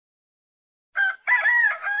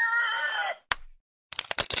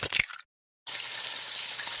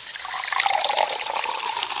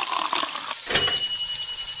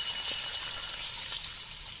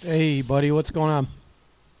Hey, buddy, what's going on?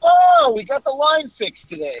 Oh, we got the line fixed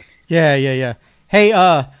today. Yeah. Hey,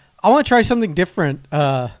 I want to try something different.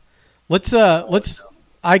 Let's.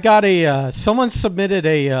 I got someone submitted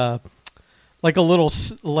like a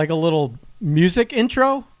little music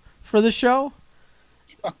intro for the show.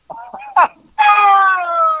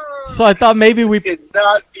 So I thought maybe we Could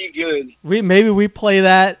not be good. we play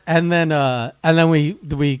that and then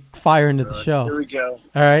we fire into the show. Here we go.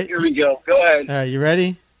 All right. Here we go. Go ahead. All right, you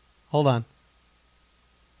ready? Hold on.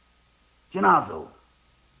 Janazo,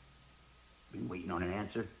 been waiting on an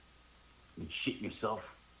answer? Been shitting yourself,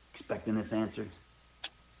 expecting this answer?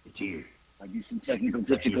 It's here. Might be some technical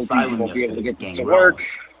You're difficulties. filing Won't be able to yesterday, get this to Gang work. Rollins,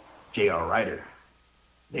 J.R. Ryder.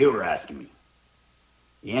 They were asking me.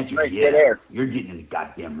 The answer nice is dead yeah. air. You're getting in the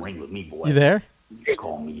goddamn ring with me, boy. You there?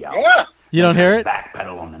 Call me out. Yeah. You don't hear it?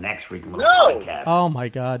 Backpedal on the next freaking little No. podcast. Oh my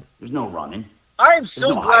God. There's no running. I am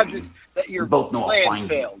so no glad hiding. that your We both know I'll plan find you.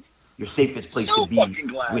 failed. Your safest place So to be fucking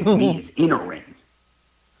glad. with me is in a ring.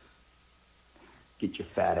 Get your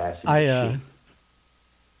fat ass in the shit.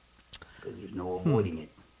 Because there's no avoiding it.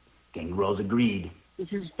 Gangrel's agreed.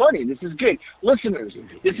 This is funny. This is good. Listeners,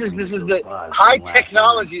 this is the high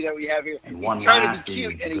technology that we have here. And He's one trying to last be is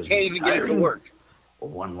cute, and he because can't even get it to tiring. work. Or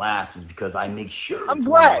one last is because I make sure I'm it's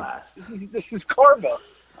glad. one last. This is karma.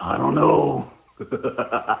 I don't know.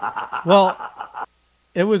 Well,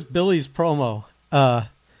 it was Billy's promo,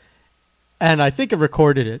 and I think it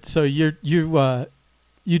recorded it. So you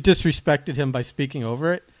disrespected him by speaking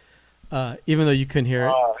over it, even though you couldn't hear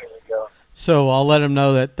it. Oh, here we go. So I'll let him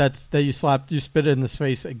know that you spit it in his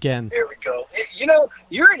face again. There we go. You know,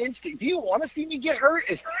 you're an instinct. Do you want to see me get hurt?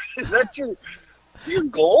 Is that your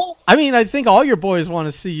goal? I mean, I think all your boys want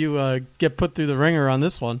to see you get put through the ringer on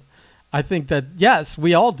this one. I think that yes,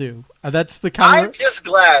 we all do. That's the kind I'm just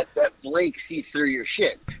glad that Blake sees through your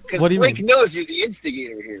shit, because What do you Blake mean? knows you're the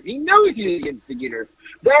instigator here. He knows you're the instigator.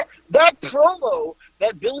 That promo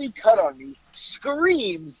that Billy cut on me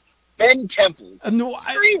screams Ben Temples. No,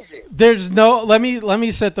 Screams it. There's no. Let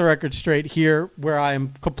me set the record straight here, where I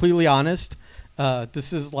am completely honest.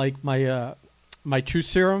 This is like my my truth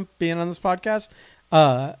serum being on this podcast.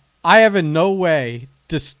 I have in no way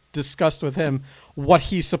discussed with him what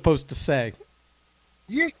he's supposed to say.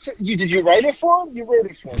 Did you write it for him? You wrote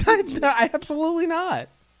it for him. I absolutely not.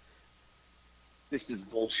 This is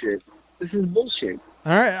bullshit. This is bullshit.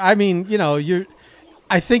 All right. I mean,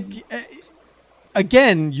 I think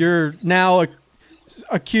again, you're now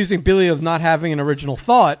accusing Billy of not having an original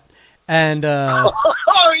thought, and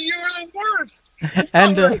Oh, you were the worst. That's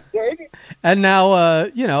And, not what I said. and now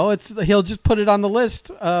he'll just put it on the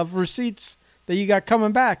list of receipts that you got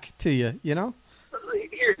coming back to you.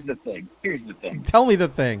 Here's the thing. Tell me the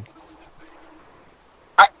thing.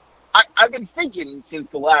 I've been thinking since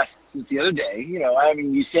the other day.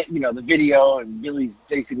 You sent the video, and Billy's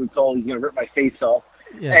basically told he's gonna rip my face off,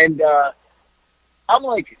 Yeah. and I'm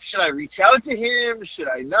like, should I reach out to him? Should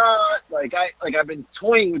I not? I've been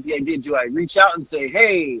toying with the idea. Do I reach out and say,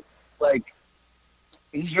 hey,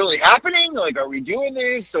 is this really happening? Are we doing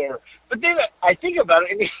this? But then I think about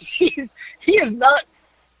it, and he's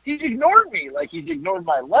ignored me. He's ignored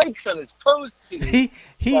my likes on his posts.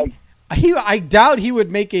 And I doubt he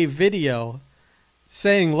would make a video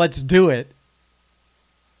saying "let's do it"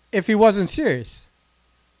 if he wasn't serious.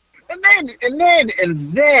 and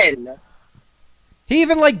then He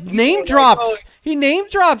even name drops. He name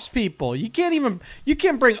drops people. You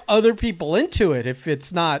can't bring other people into it if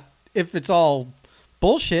it's all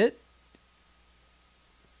bullshit.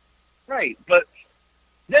 right. But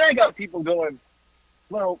then I got people going,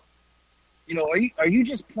 well, are you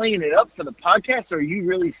just playing it up for the podcast, or are you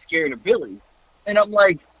really scared of Billy? And I'm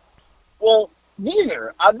like, well,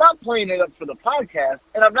 neither. I'm not playing it up for the podcast,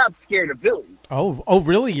 and I'm not scared of Billy. Oh,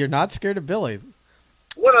 really? You're not scared of Billy?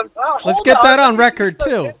 Let's Let's get that on record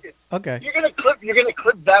too. Okay. You're gonna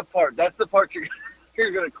clip that part. That's the part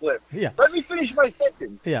you're gonna clip. Yeah. Let me finish my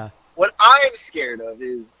sentence. Yeah. What I'm scared of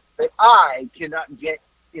is that I cannot get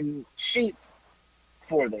in shape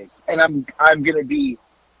for this, and I'm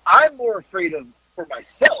more afraid of for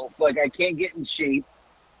myself. I can't get in shape.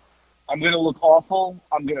 I'm gonna look awful.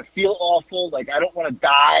 I'm gonna feel awful. I don't want to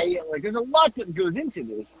die. There's a lot that goes into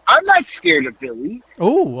this. I'm not scared of Billy.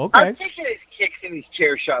 Oh, okay. I've taken his kicks in his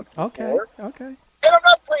chair shots before. Okay. And I'm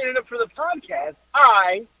not playing it up for the podcast.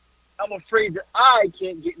 I'm afraid that I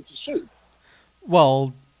can't get into shape.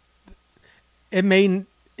 Well, it may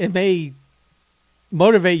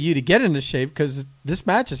motivate you to get into shape because this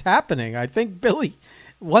match is happening. I think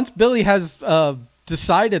once Billy has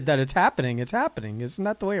decided that it's happening. Isn't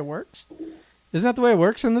that the way it works? Isn't that the way it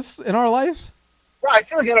works in our lives? Well, I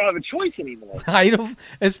feel like I don't have a choice anymore. I don't,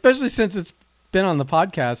 especially since it's been on the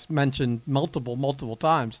podcast mentioned multiple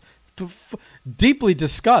times, deeply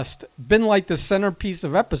discussed, been like the centerpiece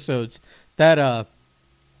of episodes that,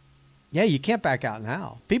 yeah, you can't back out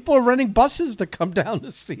now. People are renting buses to come down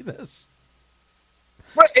to see this.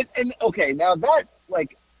 Right, and okay, now that,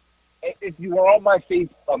 like, if you were on my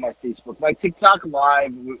Facebook, my TikTok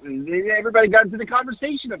live, everybody got into the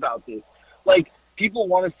conversation about this. Like, people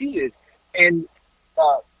want to see this. And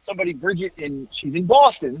somebody, Bridget, and she's in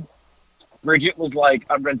Boston, Bridget was like,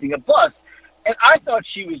 I'm renting a bus. And I thought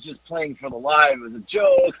she was just playing for the live. It was a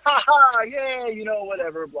joke. Ha ha, yeah,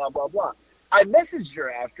 whatever, blah, blah, blah. I messaged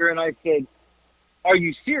her after and I said, are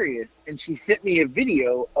you serious? And she sent me a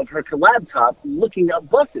video of her laptop looking up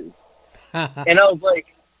buses. And I was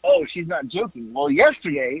like, oh, she's not joking. Well,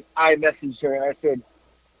 yesterday I messaged her and I said,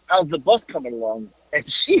 how's the bus coming along? And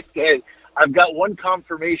she said, I've got one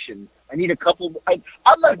confirmation. I need a couple. I'm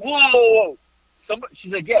like, whoa.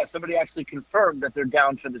 She's like, yeah, somebody actually confirmed that they're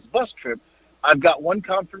down for this bus trip. I've got one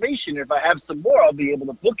confirmation. If I have some more, I'll be able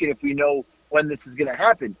to book it if we know when this is going to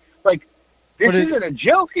happen. Like, this isn't a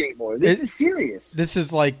joke anymore. This is serious. This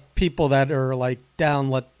is like people that are like down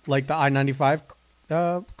like the I-95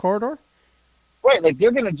 corridor? Right, like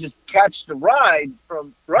they're going to just catch the ride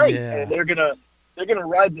from, and they're going to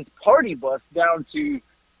ride this party bus down to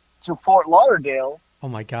Fort Lauderdale. Oh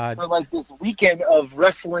my God. For like this weekend of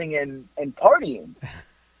wrestling and partying.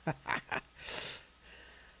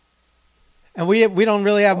 And we don't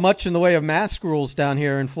really have much in the way of mask rules down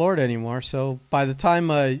here in Florida anymore. So by the time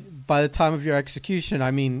of your execution, I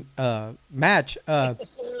mean match,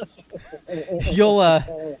 you'll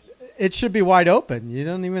it should be wide open. You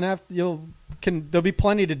don't even have there'll be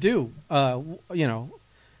plenty to do.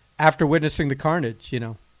 After witnessing the carnage,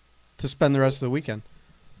 to spend the rest of the weekend.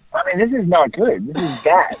 I mean, this is not good. This is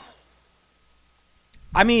bad.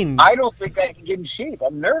 I mean, I don't think I can get in shape.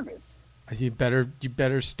 I'm nervous. You better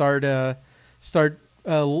start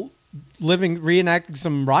reenacting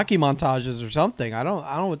some Rocky montages or something. I don't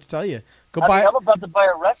know what to tell you. I'm about to buy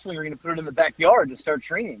a wrestling ring and put it in the backyard to start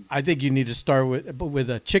training. I think you need to start with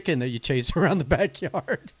a chicken that you chase around the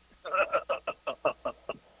backyard.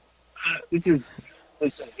 This is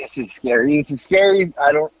scary. This is scary.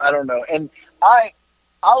 I don't know. And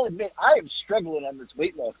I'll admit I am struggling on this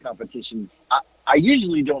weight loss competition. I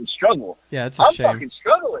usually don't struggle. Yeah, it's a shame. I'm fucking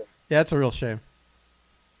struggling. Yeah, it's a real shame.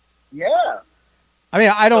 Yeah. I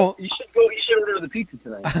mean, I don't. You should order the pizza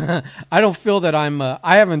tonight. I don't feel that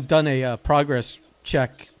I haven't done a progress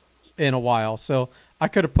check in a while, so I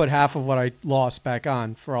could have put half of what I lost back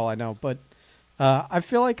on for all I know. But I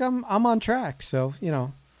feel like I'm on track. So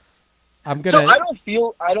I'm gonna. So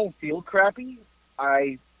I don't feel crappy.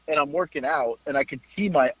 And I'm working out, and I could see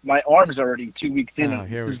my arms already 2 weeks in. Oh,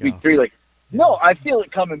 here this we is go. week 3. Like, no, I feel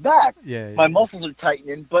it coming back. Yeah. My muscles are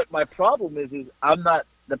tightening, but my problem is I'm not,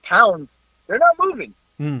 the pounds, they're not moving.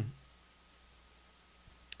 Mm.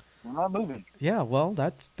 They're not moving. Yeah, well,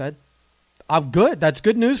 I'm good. That's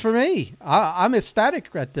good news for me. I'm ecstatic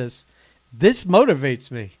at this. This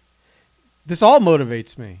motivates me. This all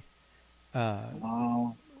motivates me.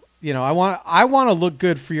 Wow. I want to look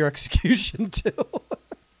good for your execution too.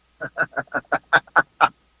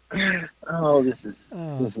 Oh, this is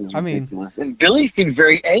ridiculous. I mean, and Billy seemed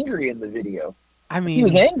very angry in the video. I mean, he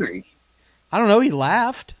was angry. I don't know. He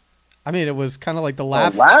laughed. I mean, it was kind of like the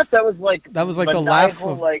laugh. That was like the laugh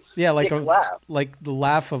of like laugh. Like the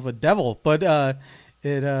laugh of a devil. But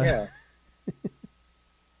yeah.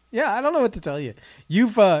 Yeah, I don't know what to tell you.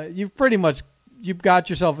 You've pretty much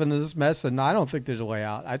got yourself into this mess, and I don't think there's a way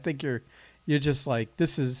out. I think you're just like,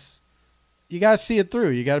 this is. You got to see it through.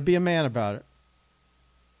 You got to be a man about it.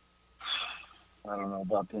 I don't know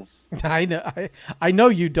about this. I know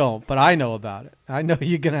you don't, but I know about it. I know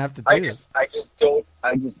you're gonna have to do this. I just don't.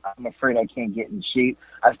 I'm afraid I can't get in shape.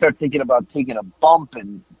 I start thinking about taking a bump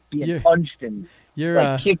and being punched and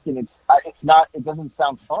kicked, and it's not. It doesn't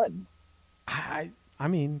sound fun. I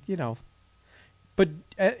mean, but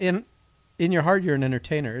in your heart, you're an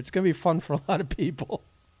entertainer. It's gonna be fun for a lot of people.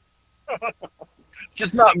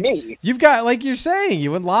 Just not me. You've got, like you're saying,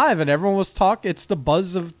 you went live and everyone was talking. It's the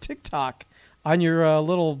buzz of TikTok on your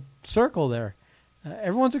little circle there.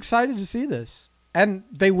 Everyone's excited to see this. And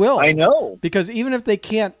they will. I know. Because even if they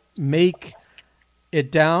can't make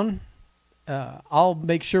it down, I'll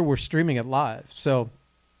make sure we're streaming it live. So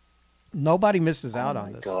nobody misses out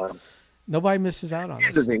on this. God. Nobody misses out on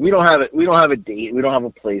Here's this. the thing. We don't have it. We don't have a date. We don't have a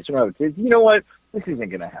place. We don't have a. You know what? This isn't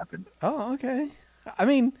going to happen. Oh, okay. I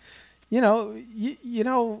mean,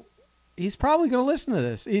 he's probably going to listen to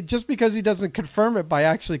this. Just because he doesn't confirm it by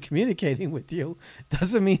actually communicating with you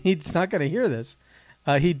doesn't mean he's not going to hear this.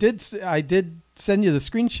 I did send you the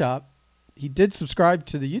screenshot. He did subscribe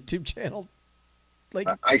to the YouTube channel. Like,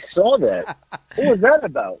 I saw that. What was that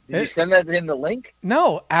about? Did you send that to him the link?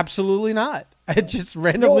 no, absolutely not. It just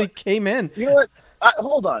randomly came in. You know what?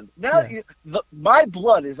 Hold on. Now, my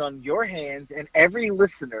blood is on your hands, and every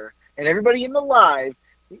listener and everybody in the live,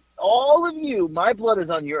 all of you, my blood is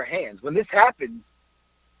on your hands. When this happens,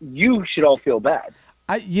 you should all feel bad.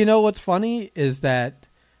 You know what's funny is that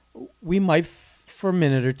we might for a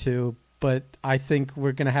minute or two, but I think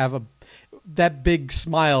we're going to have that big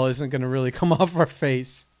smile isn't going to really come off our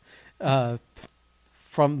face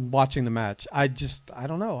from watching the match. I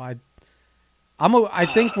don't know. I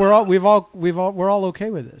think we're all okay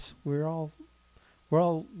with this. We're all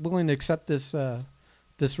willing to accept this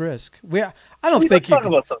risk. I don't think let's talk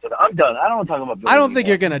about something. I'm done. I don't want to talk about. I don't think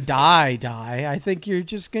you're gonna die. I think you're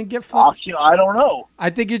just gonna get fucked. I don't know. I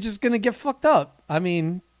think you're just gonna get fucked up. I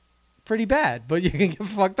mean, pretty bad, but you can get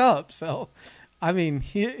fucked up. So, I mean,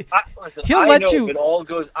 he'll let you. If it all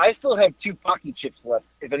goes. I still have 2 Pocky chips left.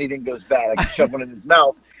 If anything goes bad, I can shove one in his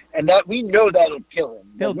mouth. And that we know that'll kill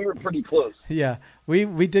him. We were pretty close. Yeah,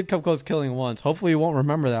 we did come close killing him once. Hopefully, he won't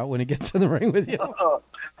remember that when he gets in the ring with you.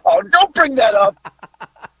 Don't bring that up.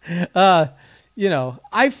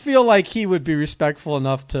 I feel like he would be respectful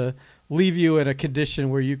enough to leave you in a condition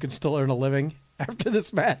where you can still earn a living after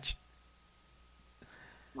this match.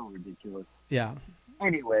 So ridiculous. Yeah.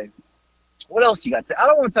 Anyway, what else you got? I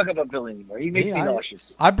don't want to talk about Billy anymore. He makes me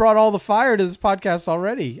nauseous. I brought all the fire to this podcast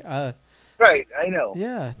already. Right, I know.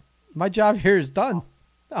 Yeah, my job here is done.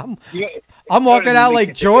 I'm walking out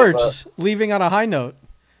like George, leaving on a high note.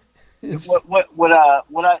 You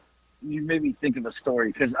made me think of a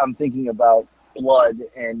story because I'm thinking about blood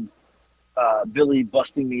and Billy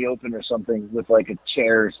busting me open or something with like a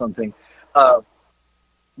chair or something. Did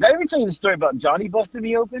I ever tell you the story about Johnny busting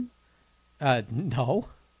me open? No.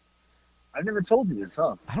 I've never told you this,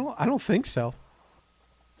 huh? I don't think so.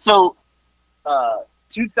 So,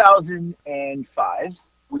 2005,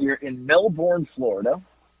 we were in Melbourne, Florida,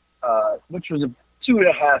 which was a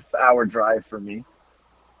 2.5-hour drive for me.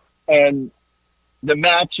 And the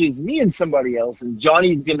match is me and somebody else, and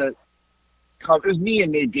Johnny's going to come. It was me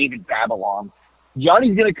and David Babylon.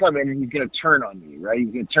 Johnny's going to come in, and he's going to turn on me, right?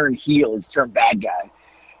 He's going to turn heel. He's turn bad guy.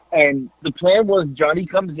 And the plan was Johnny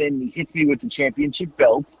comes in, he hits me with the championship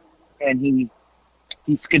belt, and he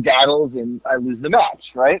skedaddles, and I lose the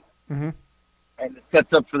match, right? Mm-hmm. And it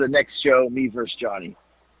sets up for the next show, me versus Johnny.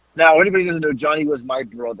 Now, anybody who doesn't know, Johnny was my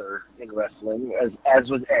brother in wrestling, as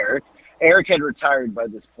was Eric. Eric had retired by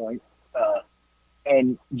this point,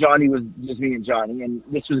 and Johnny was just me and Johnny, and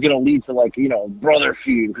this was going to lead to brother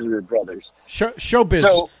feud because we were brothers.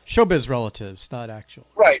 Showbiz relatives, not actual.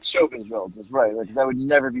 Right, showbiz relatives, right? Because I would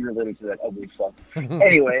never be related to that ugly fuck.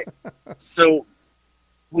 Anyway, so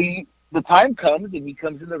the time comes, and he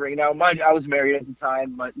comes in the ring. Now, mind you, I was married at the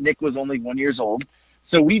time. Nick was only 1 year old.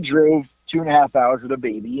 So we drove 2.5 hours with a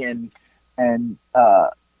baby, and we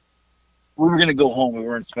were going to go home. We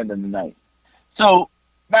weren't spending the night. So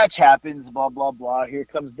match happens, blah, blah, blah. Here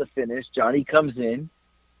comes the finish. Johnny comes in,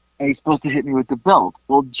 and he's supposed to hit me with the belt.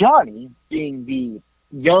 Well, Johnny, being the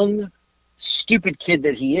young, stupid kid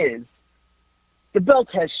that he is, the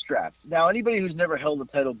belt has straps. Now, anybody who's never held a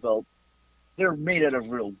title belt, they're made out of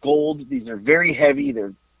real gold. These are very heavy.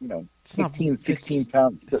 They're, 16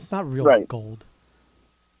 pounds. It's not real gold.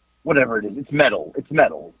 Whatever it is. It's metal. It's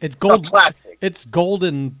metal. It's gold. Not plastic. It's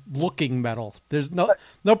golden looking metal. There's no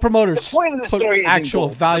promoters the point of the story put actual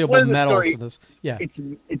valuable metals in this. Yeah.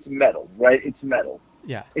 It's metal, right? It's metal.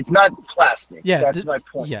 Yeah. It's not plastic. Yeah. That's my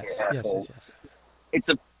point yes, here, asshole. Yes.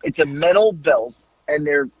 It's a metal belt, and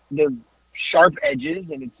they're sharp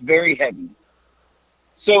edges, and it's very heavy.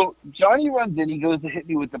 So Johnny runs in, he goes to hit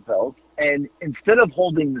me with the belt, and instead of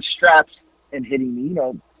holding the straps and hitting me,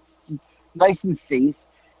 nice and safe,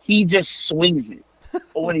 he just swings it.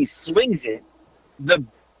 But when he swings it, the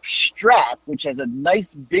strap, which has a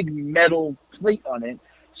nice big metal plate on it,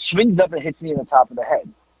 swings up and hits me in the top of the head.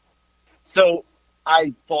 So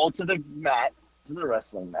I fall to the mat, to the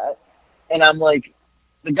wrestling mat, and I'm like,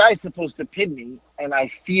 the guy's supposed to pin me, and I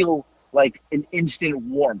feel like an instant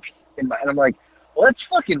warmth and I'm like, well, that's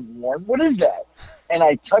fucking warm. What is that? And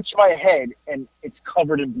I touch my head, and it's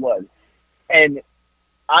covered in blood. And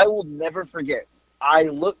I will never forget.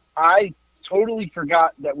 I totally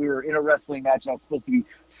forgot that we were in a wrestling match, and I was supposed to be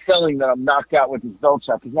selling that I'm knocked out with this belt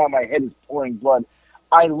shot, because now my head is pouring blood.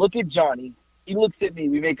 I look at Johnny. He looks at me.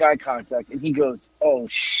 We make eye contact, and he goes, oh,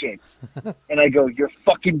 shit. And I go, you're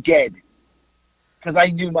fucking dead. Because I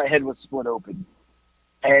knew my head was split open.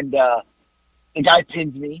 And the guy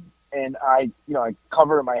pins me. and I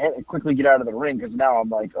cover my head and quickly get out of the ring because now I'm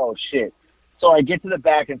like, oh shit. So I get to the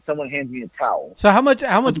back and someone hands me a towel. So how much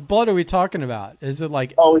blood are we talking about? Is it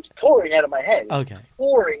like? Oh, it's pouring out of my head. Okay. It's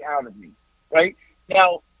pouring out of me. Right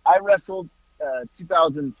now, I wrestled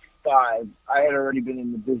 2005. I had already been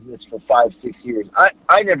in the business for 5-6 years.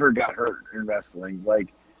 I never got hurt in wrestling,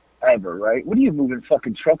 like ever. Right? What are you moving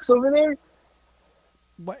fucking trucks over there?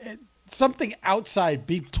 Something outside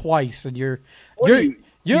beeped twice, and you're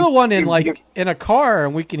You the one in a car,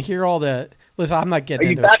 and we can hear all the. Listen, I'm not getting.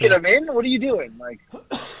 Are you into backing it. them in? What are you doing? Like,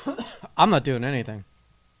 I'm not doing anything.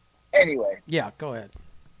 Anyway. Yeah, go ahead.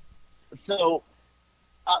 So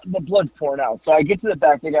the blood's pouring out. So I get to the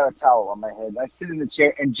back. They got a towel on my head. I sit in the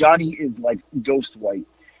chair, and Johnny is like ghost white,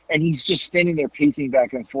 and he's just standing there pacing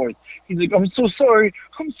back and forth. He's like, "I'm so sorry.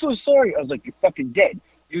 I'm so sorry." I was like, "You're fucking dead.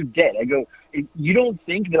 You're dead." I go, "If you don't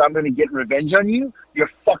think that I'm gonna get revenge on you,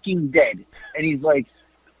 you're fucking dead." And he's like,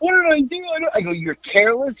 "What did I do?" I go, "You're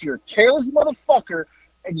careless. You're a careless motherfucker,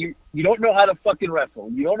 and you don't know how to fucking wrestle.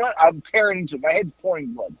 You don't know." I'm tearing into it. My head's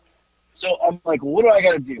pouring blood. So I'm like, "What do I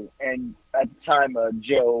got to do?" And at the time,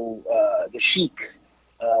 Joe, the Sheik,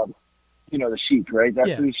 the Sheik, right?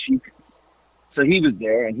 That's who he's Sheik. So he was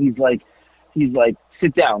there, and he's like,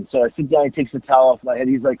 "Sit down." So I sit down. He takes the towel off my head.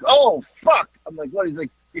 He's like, "Oh fuck!" I'm like, "What?" He's like,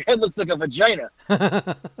 "Your head looks like a vagina."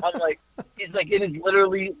 I'm like, he's like, "It is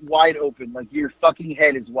literally wide open. Like your fucking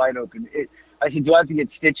head is wide open." I said, "Do I have to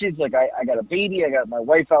get stitches? Like I got a baby. I got my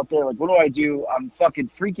wife out there. Like what do I do? I'm fucking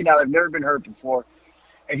freaking out. I've never been hurt before."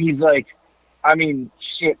 And he's like, "I mean,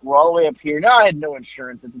 shit, we're all the way up here." Now I had no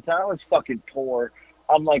insurance at the time. I was fucking poor.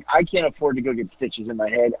 I'm like, I can't afford to go get stitches in my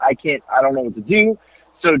head. I don't know what to do.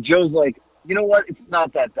 So Joe's like, "You know what? It's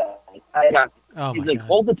not that bad." He's like, God.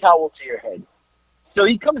 "Hold the towel to your head." So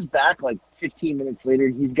he comes back like 15 minutes later.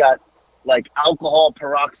 He's got like alcohol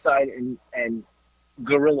peroxide and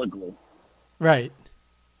Gorilla Glue. Right.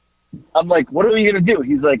 I'm like, "What are we going to do?"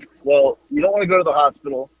 He's like, "Well, you don't want to go to the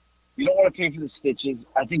hospital. You don't want to pay for the stitches.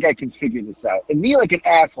 I think I can figure this out." And me, like an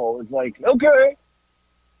asshole, is like, "Okay."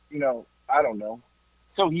 I don't know.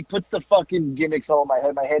 So he puts the fucking gimmicks all in my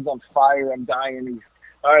head. My head's on fire. I'm dying. He's,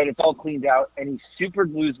 all right, it's all cleaned out. And he super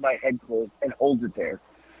glues my head closed and holds it there.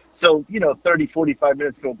 So, 30, 45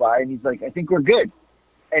 minutes go by, and he's like, "I think we're good."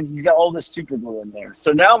 And he's got all this super glue in there.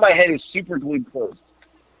 So now my head is super glued closed.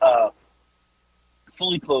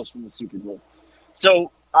 Fully closed from the super glue.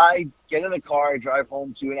 So I get in the car. I drive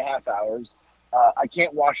home 2.5 hours. I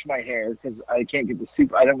can't wash my hair because I can't get the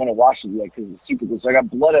super. I don't want to wash it yet because of the super glue. So I got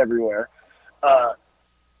blood everywhere.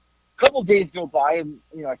 Couple days go by, and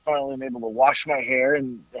I finally am able to wash my hair,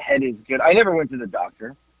 and the head is good. I never went to the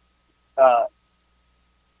doctor, but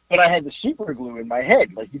I had the super glue in my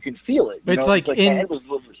head. Like you can feel it. It's like my head was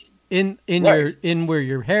in right. in where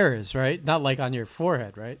your hair is, right? Not like on your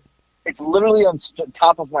forehead, right? It's literally on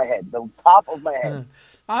top of my head, the top of my head.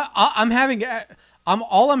 I'm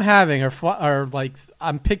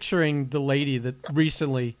picturing the lady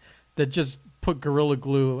that just put Gorilla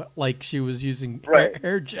Glue like she was using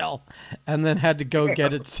hair gel, and then had to go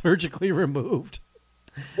get it surgically removed.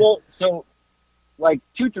 Well, so like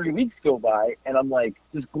 2-3 weeks go by, and I'm like,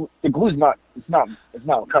 the glue's not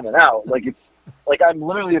coming out. Like it's like I'm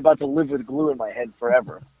literally about to live with glue in my head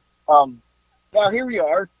forever. Now here we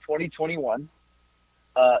are, 2021.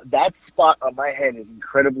 That spot on my head is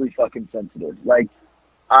incredibly fucking sensitive. Like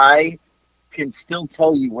I can still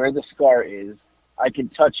tell you where the scar is. I can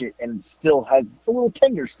touch it, and it's a little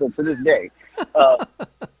tender still to this day.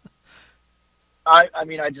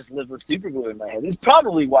 I just live with super glue in my head. It's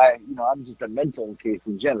probably why, I'm just a mental case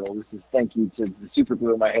in general. This is thank you to the super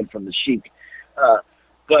glue in my head from the Sheik.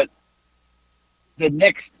 But the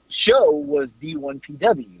next show was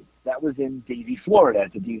D1PW. That was in Davie, Florida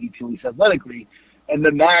at the Davie Police Athletic League. And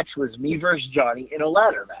the match was me versus Johnny in a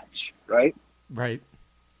ladder match, right? Right.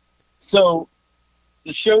 So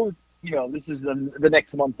the show, this is the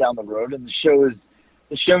next month down the road, and the show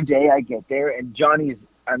day. I get there, and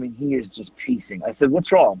he is just pacing. I said,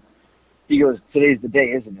 "What's wrong?" He goes, "Today's the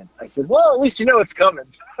day, isn't it?" I said, "Well, at least you know it's coming."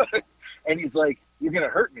 And he's like, "You're going to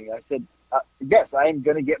hurt me." I said, "Yes, I am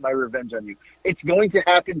going to get my revenge on you. It's going to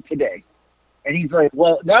happen today." And he's like,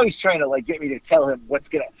 well, now he's trying to get me to tell him what's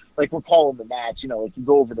going to, we're calling the match, you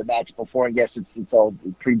go over the match before, and yes, it's all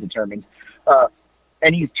predetermined.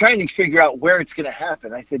 And he's trying to figure out where it's going to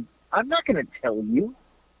happen. I said, "I'm not going to tell you.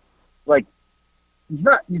 It's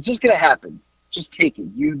just going to happen. Just take it.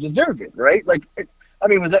 You deserve it, right?" Was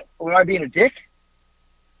I being a dick?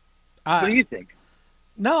 What do you think?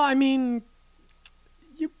 No,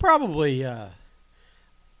 you probably,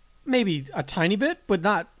 maybe a tiny bit, but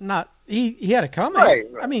not, he had it coming. Right.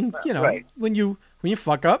 Right. When when you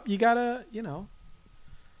fuck up, you gotta,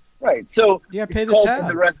 Right. So you gotta pay it's the called tab. in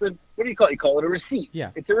the wrestling. What do you call it? You call it a receipt.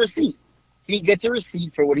 Yeah. It's a receipt. He gets a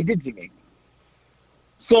receipt for what he did to me.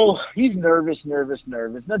 So he's nervous.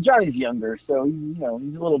 Now Johnny's younger, so he's a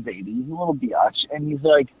little baby. He's a little biatch, and he's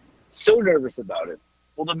like so nervous about it.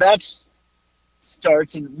 Well, the match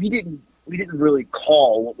starts, and we didn't really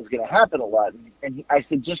call what was going to happen a lot. And I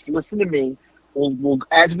said, just listen to me. We'll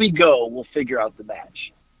as we go, we'll figure out the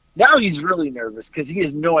match. Now he's really nervous because he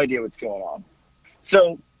has no idea what's going on.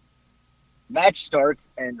 So match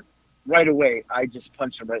starts, and right away I just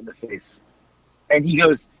punch him right in the face. And he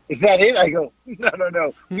goes, "Is that it?" I go,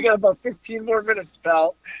 No. We got about 15 more minutes,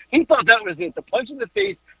 pal. He thought that was it. The punch in the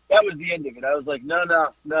face, that was the end of it. I was like,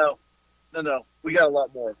 no. We got a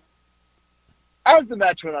lot more. As the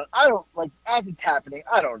match went on, as it's happening,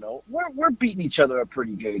 I don't know. We're beating each other up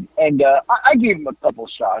pretty good. And I gave him a couple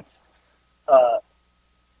shots.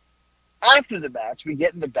 After the match, we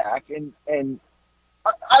get in the back, and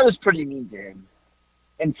I was pretty mean to him.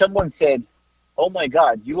 And someone said, "Oh my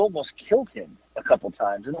God, you almost killed him a couple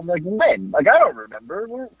times." And I'm like, when? Like, I don't remember.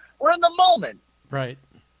 We're in the moment. Right.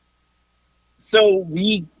 So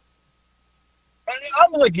I'm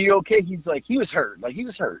like, "You okay?" He's like, he was hurt. Like, he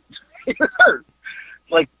was hurt. He was hurt.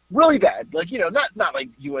 Like, really bad. Like, not like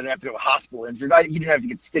you wouldn't have to go to a hospital injured. He didn't have to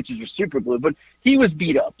get stitches or super glue, but he was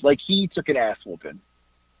beat up. Like, he took an ass whooping.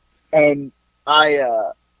 And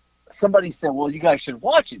somebody said, "Well, you guys should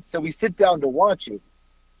watch it." So we sit down to watch it.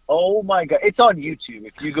 Oh my God. It's on YouTube.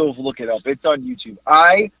 If you go look it up, it's on YouTube.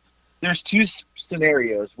 There's two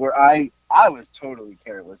scenarios where I was totally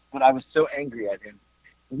careless, but I was so angry at him.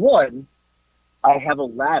 One, I have a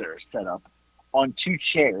ladder set up on two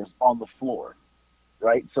chairs on the floor,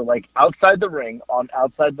 right? So like outside the ring, on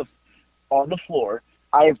the floor,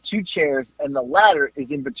 I have two chairs, and the ladder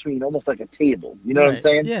is in between, almost like a table. You know what I'm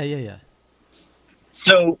saying? Yeah.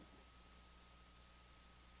 So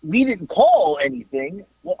we didn't call anything.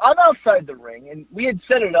 Well, I'm outside the ring, and we had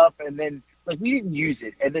set it up, and then we didn't use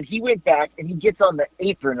it. And then he went back, and he gets on the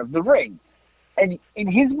apron of the ring. And in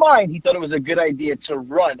his mind, he thought it was a good idea to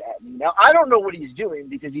run at me. Now, I don't know what he's doing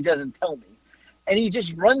because he doesn't tell me. And he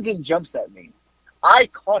just runs and jumps at me. I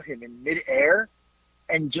caught him in midair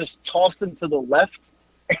and just tossed him to the left.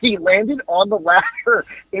 And he landed on the ladder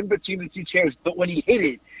in between the two chairs. But when he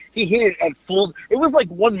hit it at full. It was like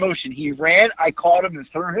one motion. He ran, I caught him and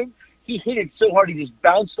threw him. He hit it so hard he just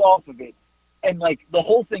bounced off of it. And the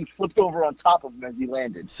whole thing flipped over on top of him as he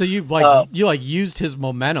landed. So you used his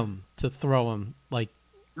momentum to throw him, right?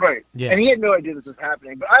 Yeah. And he had no idea this was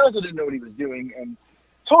happening, but I also didn't know what he was doing, and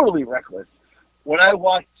totally reckless. When I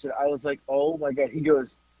watched it, I was like, "Oh my God!" He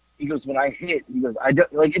goes, when I hit, he goes, I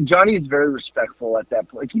don't like. And Johnny is very respectful at that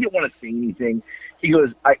point. Like, he didn't want to say anything. He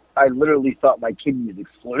goes, I literally thought my kidneys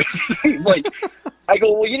exploded. I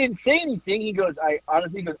go, "Well, you didn't say anything." He goes, I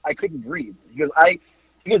couldn't breathe. He goes,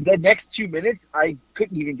 the next 2 minutes, I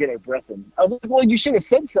couldn't even get a breath in. I was like, "Well, you should have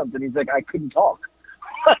said something." He's like, "I couldn't talk."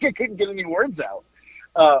 I couldn't get any words out.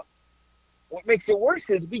 What makes it worse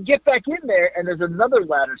is we get back in there, and there's another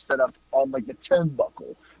ladder set up on the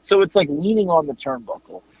turnbuckle. So it's leaning on the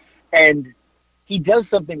turnbuckle. And he does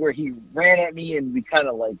something where he ran at me, and we kind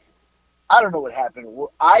of I don't know what happened.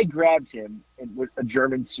 Well, I grabbed him with a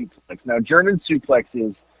German suplex. Now, German suplex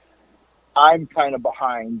is I'm kind of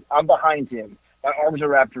behind. I'm behind him. My arms are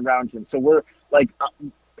wrapped around him. So we're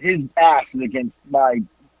his ass is against my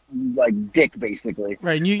dick, basically.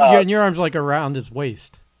 Right, and your arms around his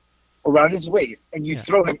waist. Around his waist, and you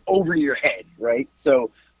throw him over your head, right? So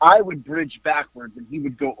I would bridge backwards, and he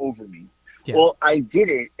would go over me. Yeah. Well, I did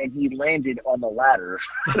it, and he landed on the ladder,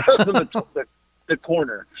 the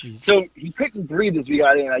corner. Jesus. So he couldn't breathe as we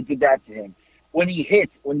got in, and I did that to him. When he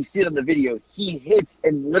hits, when you see it on the video, he hits,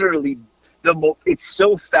 and literally, it's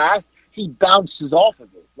so fast, he bounces off of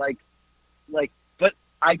it. But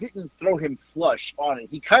I didn't throw him flush on it.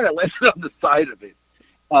 He kind of landed on the side of it.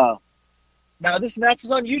 Now, this match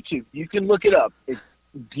is on YouTube. You can look it up. It's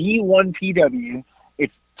D1PW.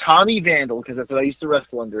 It's Tommy Vandal, because that's what I used to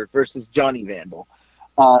wrestle under, versus Johnny Vandal.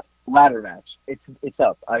 Ladder match. It's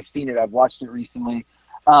up. I've seen it. I've watched it recently.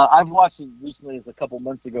 I've watched it recently as a couple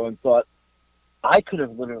months ago and thought, I could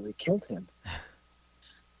have literally killed him.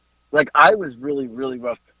 I was really, really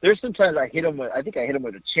rough. There's sometimes I hit him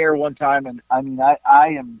with a chair one time, and I mean, I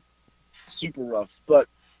am super rough, but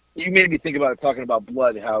you made me think about it, talking about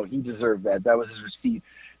blood, how he deserved that. That was his receipt.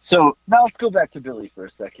 So now let's go back to Billy for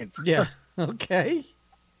a second. Yeah. Okay.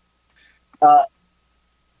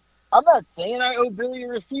 I'm not saying I owe Billy a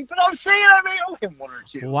receipt, but I'm saying I may owe him one or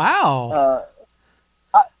two. Wow.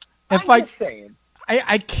 I'm just saying.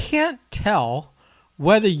 I can't tell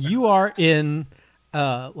whether you are in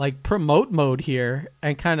like promote mode here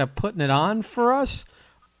and kind of putting it on for us,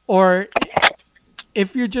 or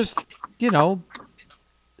if you're just,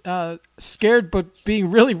 scared but being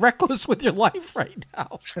really reckless with your life right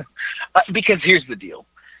now. Because here's the deal.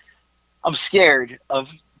 I'm scared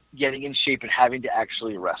of getting in shape and having to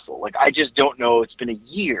actually wrestle. Like, I just don't know. It's been a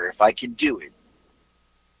year if I can do it.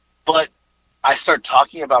 But I start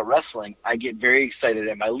talking about wrestling, I get very excited,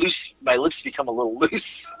 and my lips become a little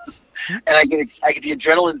loose, and I get the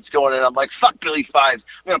adrenaline's going, and I'm like, "Fuck Billy Fives,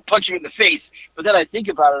 I'm gonna punch him in the face." But then I think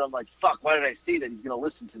about it, I'm like, "Fuck, why did I say that? He's gonna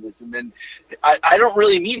listen to this." And then I don't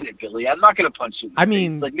really mean it, Billy. I'm not gonna punch him in the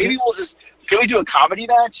face. Like, maybe can we do a comedy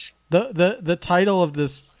match? The title of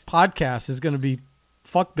this podcast is going to be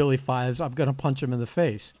 "Fuck Billy Fives, I'm gonna punch him in the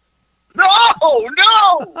face." No.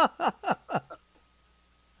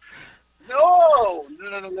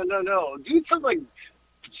 No. Dude, something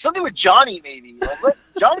with Johnny, maybe. Like,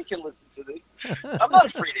 Johnny can listen to this. I'm not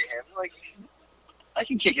afraid of him. Like, I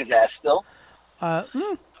can kick his ass still.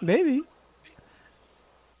 Maybe.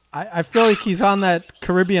 I feel like he's on that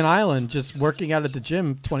Caribbean island just working out at the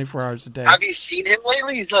gym 24 hours a day. Have you seen him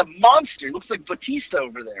lately? He's a monster. He looks like Batista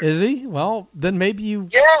over there. Is he? Well, then maybe you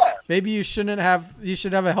should have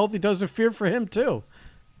a healthy dose of fear for him too.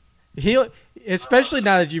 Especially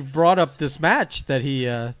now that you've brought up this match that he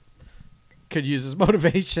could use as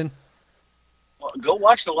motivation. Well, go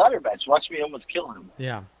watch the ladder match. Watch me almost kill him.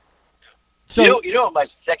 Yeah. So you know what my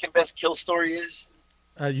second best kill story is?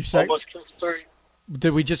 Almost kill story.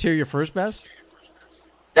 Did we just hear your first best?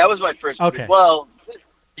 That was my first. Okay. Well,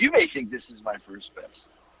 you may think this is my first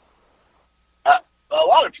best. A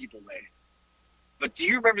lot of people may. But do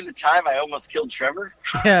you remember the time I almost killed Trevor?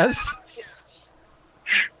 Yes.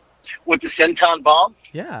 With the senton bomb?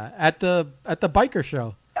 Yeah, at the biker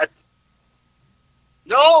show. At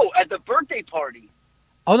the birthday party.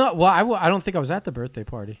 Oh no! Well, I don't think I was at the birthday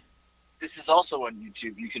party. This is also on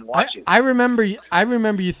YouTube. You can watch it. I remember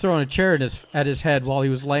you throwing a chair at his head while he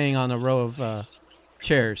was laying on a row of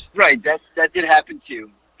chairs. Right. That did happen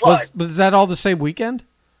too. But was that all the same weekend?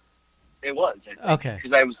 It was. I think. Okay.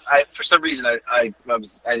 Because for some reason I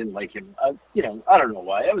didn't like him. I don't know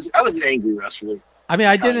why. I was an angry wrestler. I mean,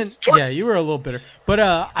 I didn't. Yeah, you were a little bitter, but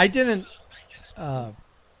I didn't. I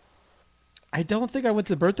don't think I went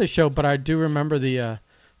to the birthday show, but I do remember the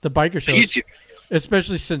biker show,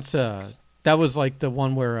 especially since that was like the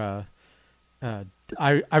one where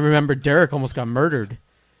I remember Derek almost got murdered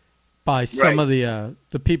by some of the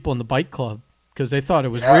people in the bike club because they thought it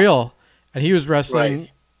was real, and he was wrestling,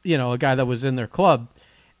 a guy that was in their club,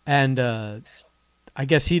 and I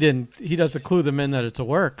guess he doesn't clue them in that it's a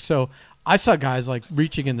work, so. I saw guys like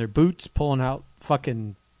reaching in their boots, pulling out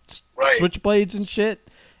fucking switchblades and shit,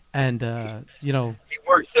 and he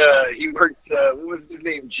worked. What was his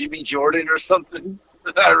name? Jimmy Jordan or something?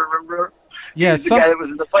 I remember. Yeah, the guy that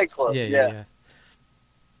was in the Fight Club. Yeah.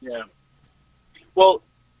 Well,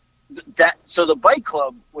 so the Bike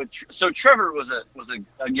Club. So Trevor was a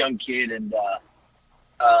young kid, and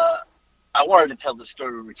I wanted to tell the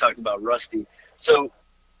story when we talked about Rusty. So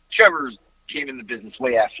Trevor came in the business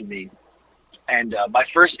way after me. And my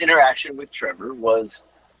first interaction with Trevor was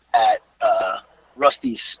at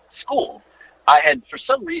Rusty's school. I had, for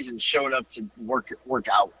some reason, shown up to work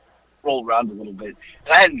out, roll around a little bit.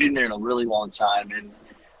 And I hadn't been there in a really long time. And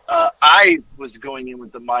I was going in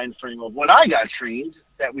with the mind frame of when I got trained,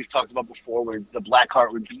 that we've talked about before, where the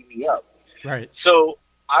Blackheart would beat me up. Right. So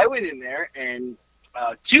I went in there, and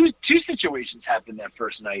two situations happened that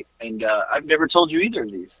first night. And I've never told you either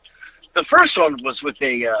of these. The first one was with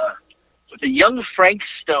a young Frank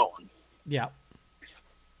Stone. Yeah.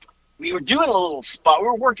 We were doing a little spot. We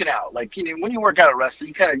were working out. Like, when you work out at wrestling,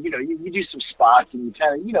 you kind of, you do some spots and you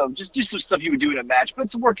kind of, just do some stuff you would do in a match, but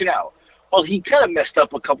it's working out. Well, he kind of messed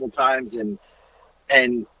up a couple times and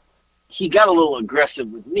he got a little aggressive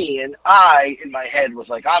with me. And I, in my head, was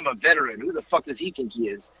like, I'm a veteran. Who the fuck does he think he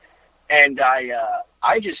is? And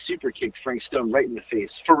I just super kicked Frank Stone right in the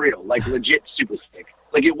face. For real. Like, legit super kick.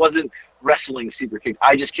 Like, it wasn't wrestling super kick.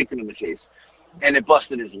 I just kicked him in the face, and it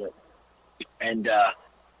busted his lip. And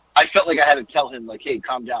I felt like I had to tell him, like, hey,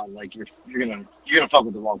 calm down. Like, you're gonna fuck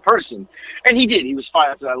with the wrong person. And he did. He was fine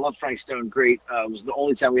after that. I love Frank Stone. Great. It was the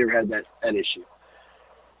only time we ever had that issue.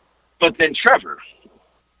 But then Trevor,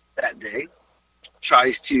 that day,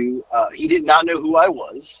 tries to. He did not know who I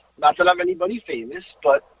was. Not that I'm anybody famous,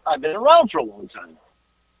 but I've been around for a long time.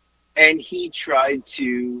 And he tried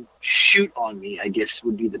to shoot on me, I guess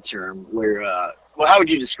would be the term. Where, how would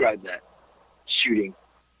you describe that? Shooting.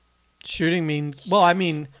 Shooting means,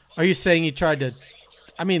 are you saying he tried to,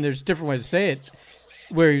 there's different ways to say it,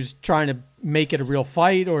 where he was trying to make it a real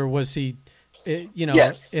fight, or was he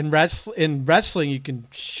Yes. in wrestling, you can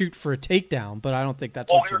shoot for a takedown, but I don't think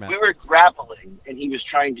that's Well, what you meant. we were grappling, and he was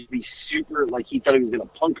trying to be super, like he thought he was going to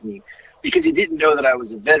punk me because he didn't know that I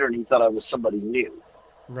was a veteran. He thought I was somebody new.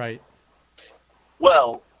 Right.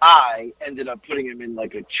 Well, I ended up putting him in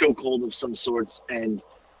like a chokehold of some sorts, and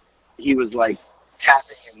he was like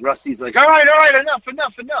tapping, and Rusty's like, all right, enough.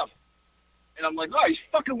 And I'm like, oh, he's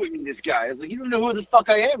fucking with me, this guy. I was like, you don't know who the fuck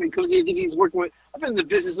I am because you think he's working with, I've been in the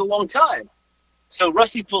business a long time. So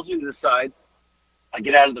Rusty pulls me to the side. I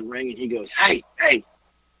get out of the ring, and he goes, hey. I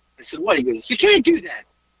said, what? He goes, you can't do that.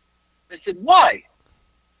 I said, why?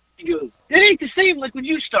 He goes, it ain't the same like when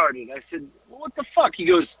you started. I said, well, what the fuck? He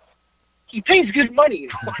goes, he pays good money.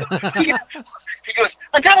 He goes,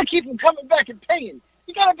 I got to keep him coming back and paying.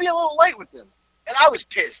 You got to be a little light with him. And I was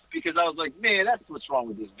pissed because I was like, man, that's what's wrong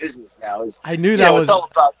with this business now. Is I knew that was it's all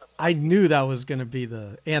about I knew that was going to be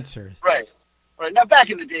the answer. Right. Now, back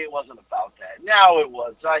in the day, it wasn't about that. Now it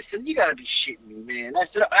was. So I said, you got to be shitting me, man. I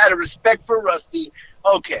said, out of respect for Rusty,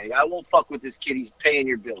 okay, I won't fuck with this kid. He's paying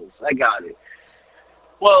your bills. I got it.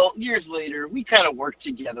 Well, years later, we kind of worked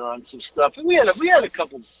together on some stuff, and we had a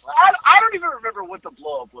couple. I don't even remember what the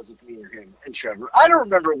blow up was with me or him and Trevor. I don't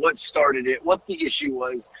remember what started it, what the issue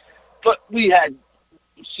was, but we had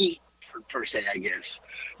heat per se, I guess.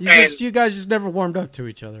 You guys just never warmed up to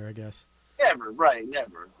each other, I guess. Never.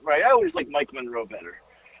 I always liked Mike Monroe better.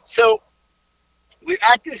 So we're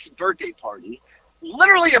at this birthday party,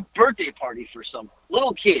 literally a birthday party for some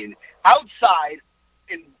little kid outside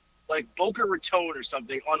in like Boca Raton or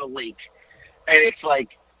something on a lake. And it's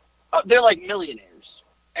like, they're like millionaires.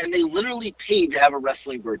 And they literally paid to have a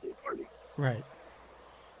wrestling birthday party. Right.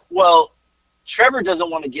 Well, Trevor doesn't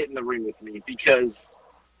want to get in the ring with me because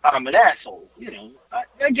I'm an asshole.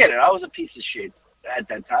 I get it. I was a piece of shit at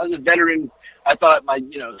that time. I was a veteran. I thought my,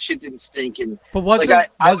 shit didn't stink. But was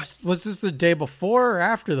this the day before or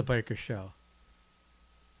after the biker show?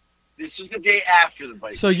 This was the day after the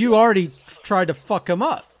biker show. So you already tried to fuck him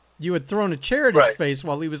up. You had thrown a chair at his face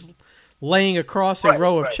while he was laying across a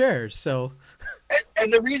row of chairs. So,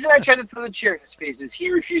 and the reason I tried to throw the chair in his face is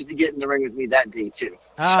he refused to get in the ring with me that day too.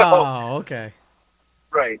 Oh, okay.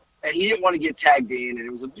 Right. And he didn't want to get tagged in, and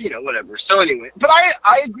it was, whatever. So anyway, but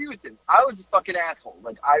I agree with him. I was a fucking asshole.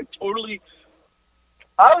 Like, I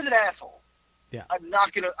was an asshole. Yeah. I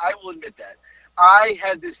will admit that. I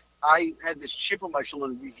had this chip on my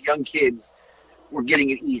shoulder that these young kids were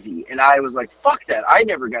getting it easy. And I was like, fuck that. I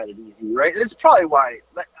never got it easy, right? And that's probably why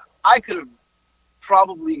I could have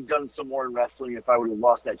probably done some more in wrestling if I would have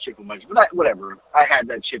lost that chip on my shoulder. But whatever. I had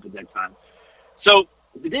that chip at that time. So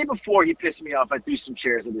the day before he pissed me off, I threw some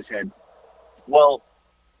chairs at his head. Well,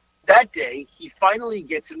 that day, he finally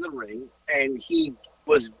gets in the ring, and he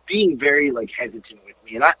was being very, hesitant with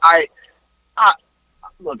me. And I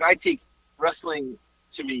take wrestling,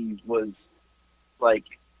 to me, was,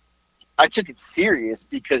 I took it serious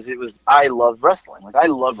because it was, I love wrestling. I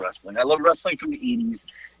love wrestling. I love wrestling from the 80s.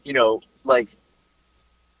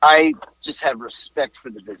 I just have respect for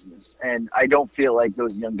the business, and I don't feel like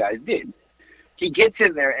those young guys did. He gets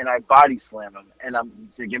in there, and I body slam him, and I'm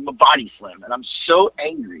to give him a body slam, and I'm so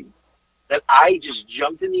angry that I just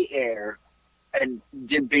jumped in the air and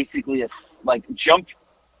did basically a jump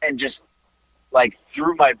and just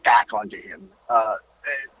threw my back onto him.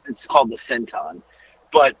 It's called the senton,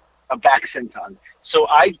 but a back senton. So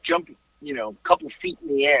I jumped, a couple feet in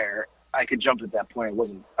the air. I could jump at that point.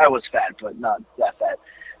 I was fat, but not that fat.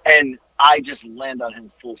 And I just landed on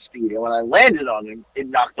him full speed. And when I landed on him, it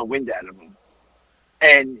knocked the wind out of him.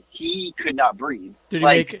 And he could not breathe. Did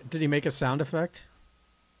he make a sound effect?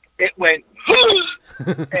 It went,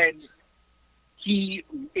 and he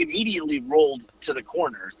immediately rolled to the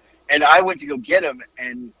corner. And I went to go get him,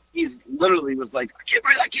 and he's literally was like,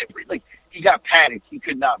 I can't breathe. He got panicked. He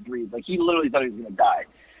could not breathe. He literally thought he was going to die.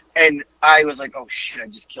 And I was like, oh shit, I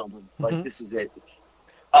just killed him. This is it.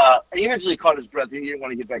 And he eventually caught his breath, and he didn't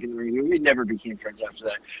want to get back in the ring. We never became friends after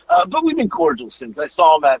that. But we've been cordial since. I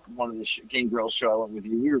saw him at one of the Game Girls show I went with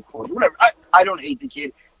you. We were cordial. Whatever. I don't hate the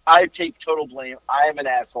kid. I take total blame. I am an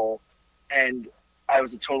asshole, and I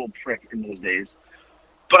was a total prick in those days.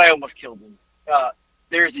 But I almost killed him.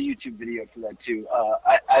 There's a YouTube video for that, too.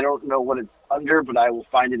 I don't know what it's under, but I will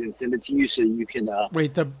find it and send it to you so you can...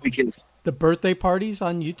 The birthday parties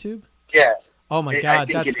on YouTube? Yeah. Oh, my God.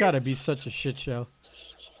 That's got to be such a shit show.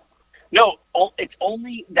 No, it's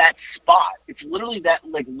only that spot. It's literally that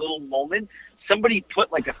little moment. Somebody put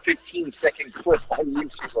a 15-second clip on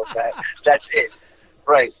YouTube of that. That's it.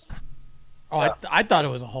 Right. Oh, I thought it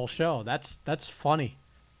was a whole show. That's funny.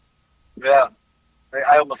 Yeah.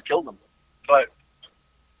 I almost killed him. But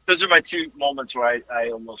those are my two moments where I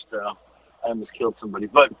almost I almost killed somebody.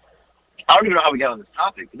 But I don't even know how we got on this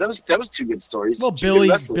topic. But that was two good stories. Well, Two good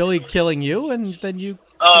wrestling Billy stories. killing you, and then you.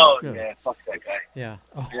 Oh yeah, fuck that guy. Yeah.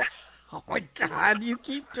 Oh, Yeah. oh my God! You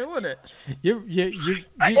keep doing it. You. In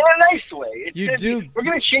a nice way. We're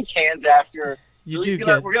gonna shake hands after. We're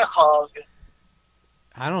gonna hug.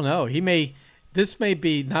 I don't know. This may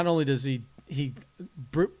be. Not only does he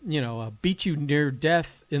beat you near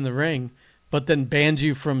death in the ring, but then bans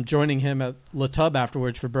you from joining him at La Tub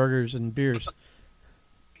afterwards for burgers and beers.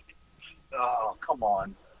 Oh, come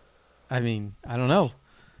on. I mean, I don't know.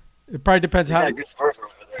 It probably depends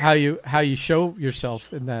how you show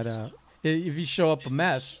yourself in that. If you show up a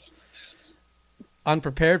mess,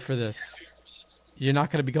 unprepared for this, you're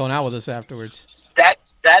not going to be going out with us afterwards.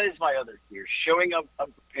 That is my other fear. Showing up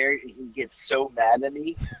unprepared, and he gets so mad at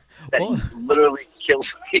me that he literally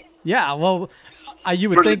kills me. Yeah, well, you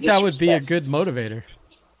would think that would be a good motivator.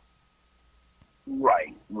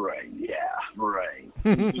 Right, yeah, right.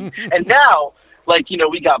 And now,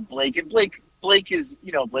 we got Blake, and Blake is,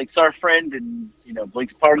 Blake's our friend, and,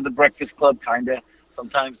 Blake's part of the Breakfast Club, kind of,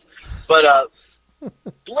 sometimes. But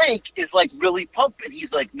Blake is, really pumped, and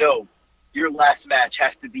he's like, no, your last match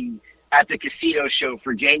has to be at the casino show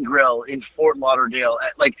for Gangrel in Fort Lauderdale.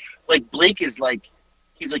 Blake is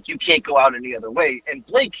he's like, you can't go out any other way. And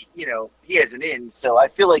Blake, he has an in, so I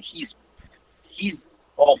feel like he's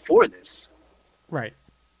all for this. Right.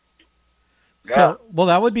 Yeah. So, well,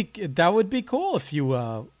 that would be cool if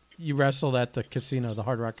you wrestled at the casino, the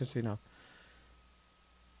Hard Rock Casino.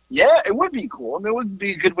 Yeah, it would be cool. I mean, it would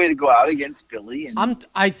be a good way to go out against Billy. And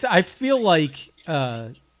I feel like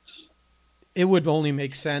it would only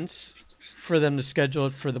make sense for them to schedule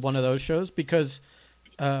it for one of those shows because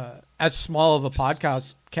as small of a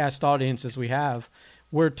podcast audience as we have,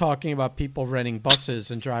 we're talking about people renting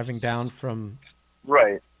buses and driving down from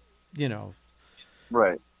right.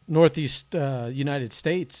 Northeast United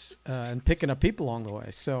States and picking up people along the way.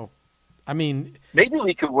 So, I mean, maybe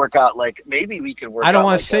we could work out. I don't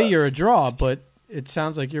want to say you're a draw, but it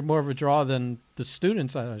sounds like you're more of a draw than the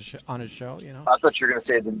students on his show. I thought you were going to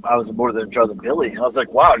say that I was more than a draw than Billy. And I was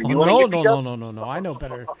like, wow, do you want to get me up? No. I know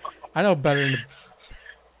better. I know better than to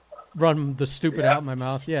run the stupid out of my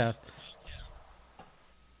mouth. Yeah.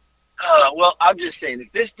 Well, I'm just saying,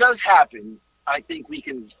 if this does happen, I think we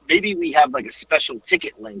have a special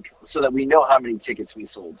ticket link so that we know how many tickets we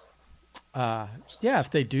sold. Yeah,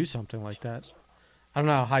 if they do something like that. I don't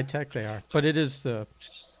know how high tech they are, but it is the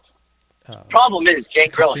problem is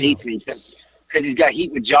Gangrel hates me because he's got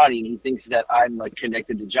heat with Johnny and he thinks that I'm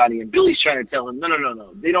connected to Johnny, and Billy's trying to tell him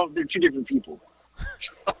no, they're two different people.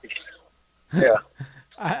 Yeah.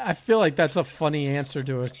 I feel like that's a funny answer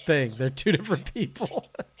to a thing. They're two different people.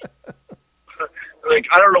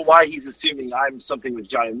 I don't know why he's assuming I'm something with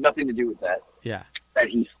Johnny. Nothing to do with that. Yeah. That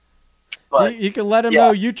heat. But you can let him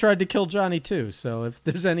know you tried to kill Johnny too. So if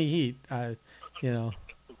there's any heat, Yeah,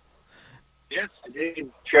 I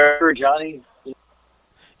did. Trevor, Johnny.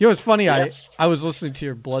 It's funny. Yeah. I was listening to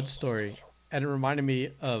your blood story, and it reminded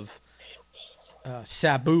me of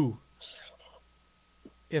Sabu.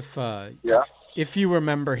 If you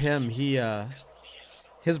remember him,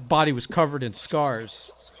 his body was covered in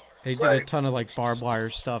scars. He did a ton of barbed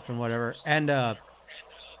wire stuff and whatever, and I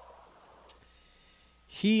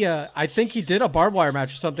think he did a barbed wire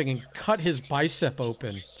match or something and cut his bicep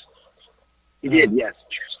open. He did, yes,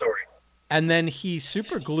 true story. And then he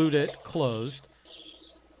super glued it closed.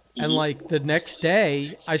 And the next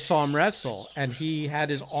day, I saw him wrestle, and he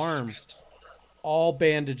had his arm all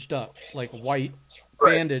bandaged up, white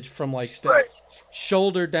bandage from the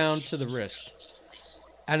shoulder down to the wrist.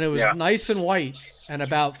 And it was nice and white. And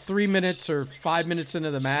about 3 minutes or 5 minutes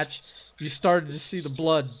into the match, you started to see the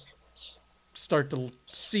blood start to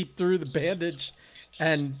seep through the bandage,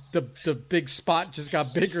 and the big spot just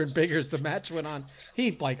got bigger and bigger as the match went on.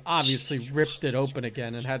 He obviously ripped it open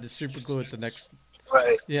again and had to super glue it the next,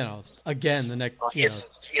 again the next. He isn't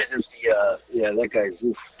that guy's.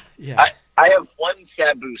 Oof. Yeah, I have one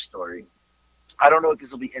Sabu story. I don't know if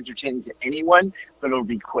this will be entertaining to anyone, but it'll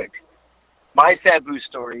be quick. My Sabu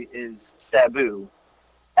story is Sabu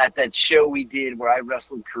at that show we did where I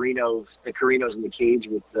wrestled the Carinos in the cage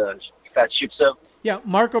with Fat Shitso. Yeah,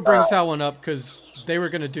 Marco brings that one up because they were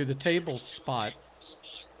going to do the table spot.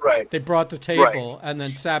 Right. They brought the table, and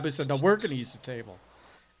then Sabu said, no, we're going to use the table.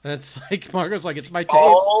 And it's Marco's like, it's my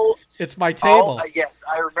table. It's my table. Yes,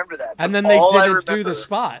 I remember that. And then they didn't do the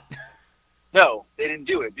spot. No, they didn't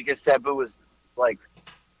do it because Sabu was,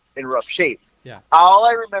 in rough shape. Yeah. All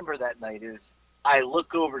I remember that night is I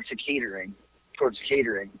look over to towards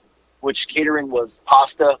catering, which catering was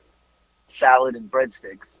pasta, salad, and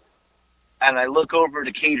breadsticks. And I look over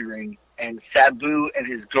to catering, and Sabu and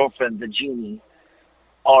his girlfriend, the genie,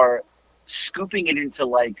 are scooping it into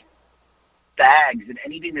like bags and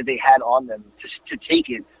anything that they had on them to take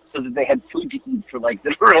it so that they had food to eat for like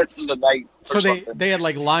the rest of the night. So they had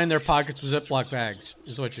like lined their pockets with Ziploc bags,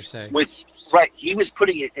 is what you're saying. Right, he was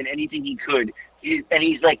putting it in anything he could,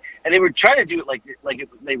 he's like, and they were trying to do it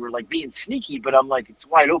they were like being sneaky, but I'm like, it's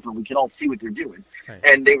wide open, we can all see what they're doing, right.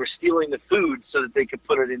 And they were stealing the food so that they could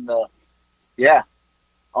put it in the, yeah,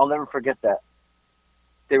 I'll never forget that.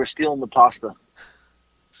 They were stealing the pasta,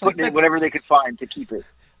 putting it whatever they could find to keep it.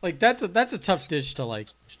 Like that's a tough dish to like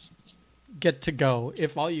get to go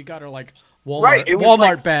if all you got are like Walmart, right,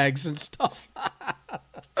 Walmart bags and stuff.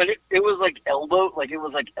 And it was like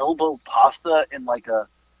elbow pasta in like a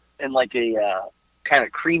kind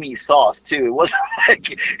of creamy sauce too. It was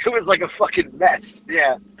like a fucking mess.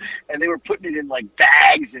 Yeah, and they were putting it in like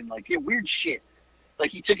bags and like weird shit. Like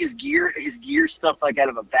he took his gear stuff like out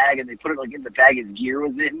of a bag and they put it like in the bag his gear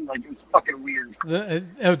was in. Like it was fucking weird.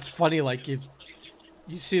 It's funny, like you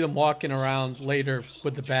see them walking around later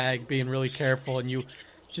with the bag, being really careful, and you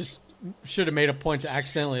just should have made a point to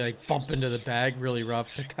accidentally like bump into the bag really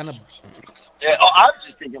rough to kind of. Yeah, I'm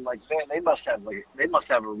just thinking like, man, they must have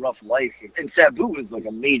a rough life. And Sabu was like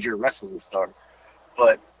a major wrestling star,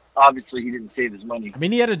 but obviously he didn't save his money. I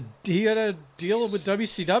mean, he had a deal with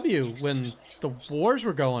WCW when the wars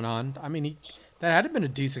were going on. I mean, that had been a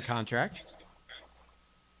decent contract.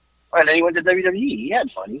 And then he went to WWE. He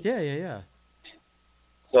had money. Yeah.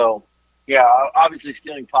 So, yeah, obviously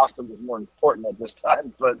stealing pasta was more important at this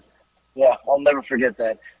time, but yeah, I'll never forget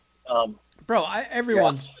that. Bro,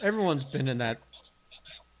 everyone's been in that.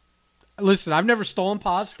 Listen, I've never stolen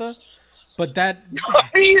pasta, but that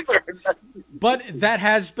either. But that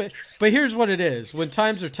has been. But here's what it is: when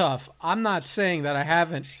times are tough, I'm not saying that I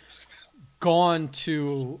haven't gone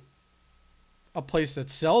to a place that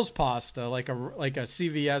sells pasta, like a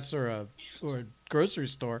CVS or a grocery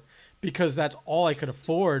store, because that's all I could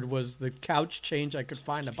afford was the couch change I could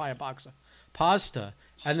find to buy a box of pasta.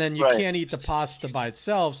 And then you can't eat the pasta by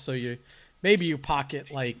itself, so maybe you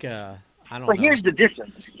pocket like I don't know. But here's the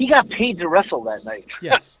difference: he got paid to wrestle that night.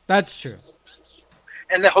 Yes, that's true.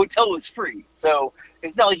 And the hotel was free, so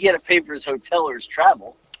it's not like he had to pay for his hotel or his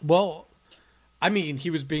travel. Well, I mean,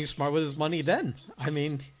 he was being smart with his money then. I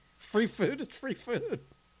mean, free food is free food.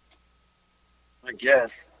 I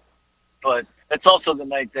guess, but that's also the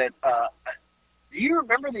night that. Do you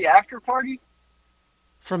remember the after party?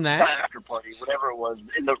 From that? Not after party, whatever it was.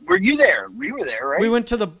 Were you there? You were there, right? We went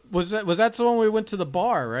to the was that the one we went to the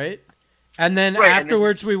bar, right? And then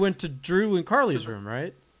afterwards we went to Drew and Carly's room,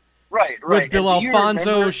 right? Right. With Bill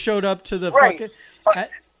Alfonso showed up to the fucking.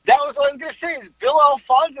 That was what I was gonna say. Is Bill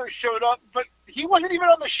Alfonso showed up, but he wasn't even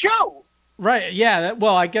on the show. Right. Yeah.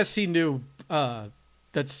 Well, I guess he knew that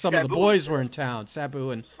some of the boys were in town,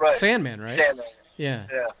 Sabu and Sandman, right? Sandman. Yeah.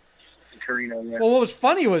 Yeah. Carino, yeah. Well, what was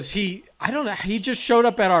funny was he just showed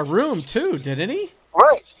up at our room too, didn't he?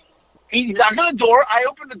 Right. He knocked on the door. I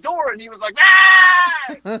opened the door, and he was like, "Ah!"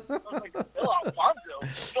 I was like, Bill Alfonso.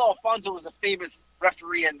 Bill Alfonso was a famous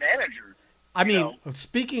referee and manager. I mean,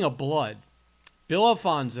 speaking of blood, Bill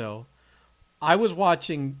Alfonso, I was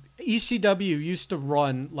watching ECW used to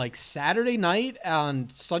run like Saturday night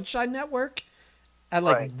on Sunshine Network at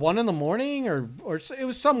like 1 a.m. or it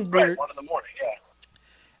was some weird. 1 a.m, yeah.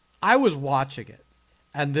 I was watching it,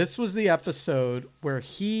 and this was the episode where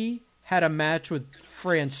he had a match with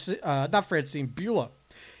Beulah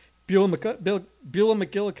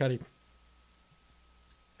McGillicuddy.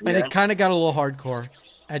 And it kind of got a little hardcore.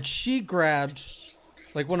 And she grabbed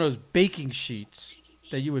like one of those baking sheets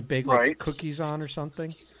that you would bake like cookies on or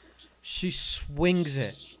something. She swings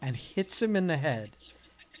it and hits him in the head.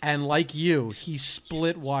 And like you, he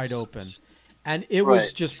split wide open. And it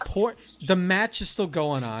was just pour. The match is still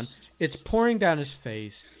going on. It's pouring down his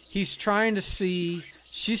face. He's trying to see.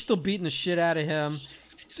 She's still beating the shit out of him.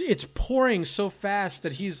 It's pouring so fast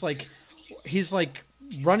that he's like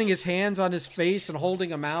running his hands on his face and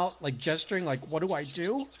holding him out, like gesturing, like, what do I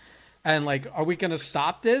do? And like, are we going to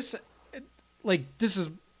stop this? Like, this is,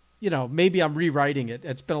 maybe I'm rewriting it.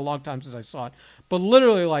 It's been a long time since I saw it. But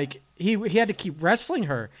literally, like, he had to keep wrestling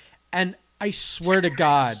her. And I swear to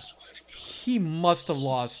God, he must have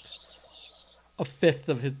lost a fifth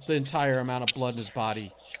of the entire amount of blood in his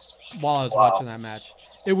body while I was watching that match.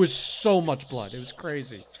 It was so much blood. It was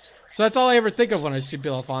crazy. So that's all I ever think of when I see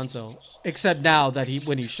Bill Alfonso, except now that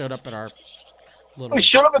when he showed up at our little... We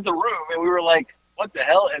showed up at the room, and we were like, what the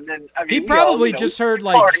hell? And then, I mean, He we probably all, just we heard,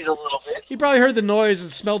 like, partied a little bit. he probably heard the noise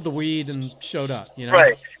and smelled the weed and showed up, you know?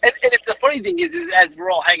 Right. And if the funny thing is as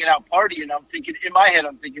we're all hanging out partying, I'm thinking, in my head,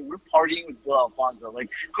 we're partying with Bill Alfonso,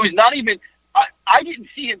 like, who's not even, I didn't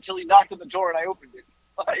see him until he knocked on the door and I opened it.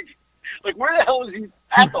 Like where the hell was he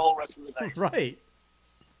at the whole rest of the night? Right.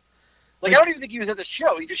 Like, I don't even think he was at the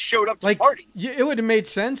show. He just showed up to Like, party. it would have made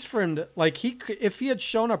sense for him to, like, if he had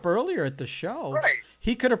shown up earlier at the show, Right.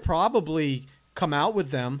 he could have probably come out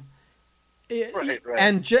with them, Right.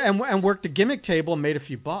 and worked a gimmick table and made a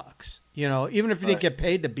few bucks. You know, even if he didn't get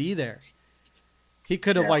paid to be there, he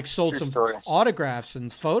could have like sold some autographs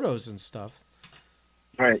and photos and stuff.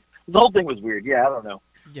 Right. The whole thing was weird. Yeah, I don't know.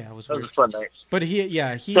 Yeah, it was. That was a fun night. But he's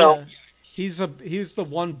the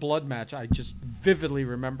one blood match I just vividly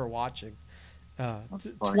remember watching.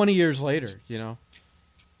 20 years later, you know.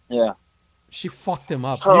 Yeah. She fucked him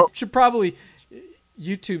up. So, You should probably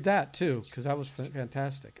YouTube that too, because that was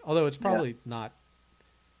fantastic. Although it's probably not.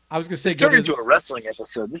 I was gonna say it's turned into a wrestling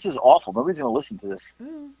episode. This is awful. Nobody's gonna listen to this.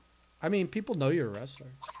 I mean, people know you're a wrestler.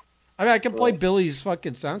 I mean, I can play Billy's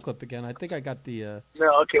fucking sound clip again. I think I got the.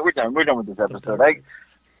 No, okay, we're done. We're done with this episode.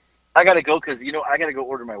 I gotta go because I gotta go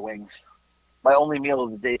order my wings. My only meal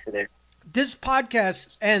of the day today. This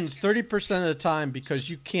podcast ends 30% of the time because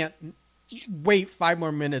you can't wait 5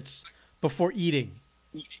 more minutes before eating.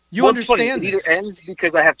 You understand? It either ends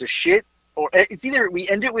because I have to shit, or it's either we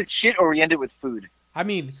end it with shit or we end it with food. I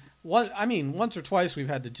mean, once or twice we've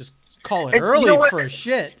had to just call it early for a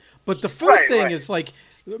shit. But the food thing is like,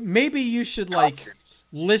 maybe you should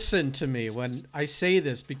listen to me when I say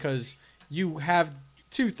this because you have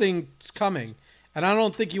 2 things coming. And I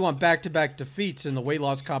don't think you want back-to-back defeats in the weight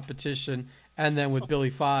loss competition and then with Billy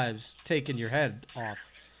Fives taking your head off.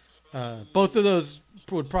 Both of those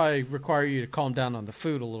would probably require you to calm down on the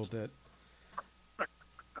food a little bit.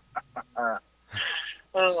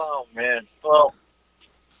 Oh, man. Well,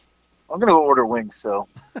 I'm going to go order wings, so.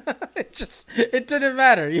 It didn't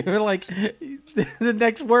matter. You were like, the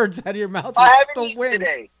next words out of your mouth. I haven't eaten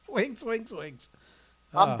today. Wings.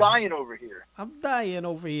 I'm dying over here.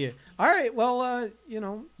 All right, well,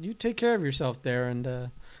 you take care of yourself there,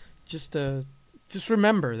 and just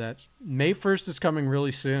remember that May 1st is coming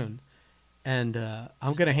really soon, and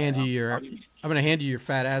I'm gonna hand you your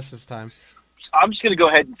fat ass this time. I'm just gonna go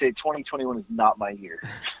ahead and say 2021 is not my year.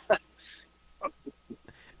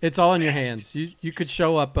 It's all in your hands. You could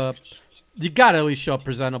show up. You got to at least show up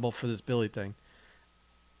presentable for this Billy thing.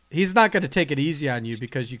 He's not going to take it easy on you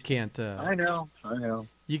because you can't. I know.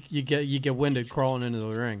 You get winded crawling into the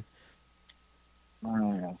ring. I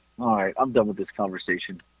know. All right, I'm done with this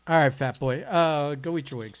conversation. All right, fat boy. Go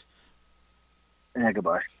eat your wings. Yeah,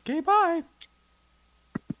 goodbye. Okay, bye.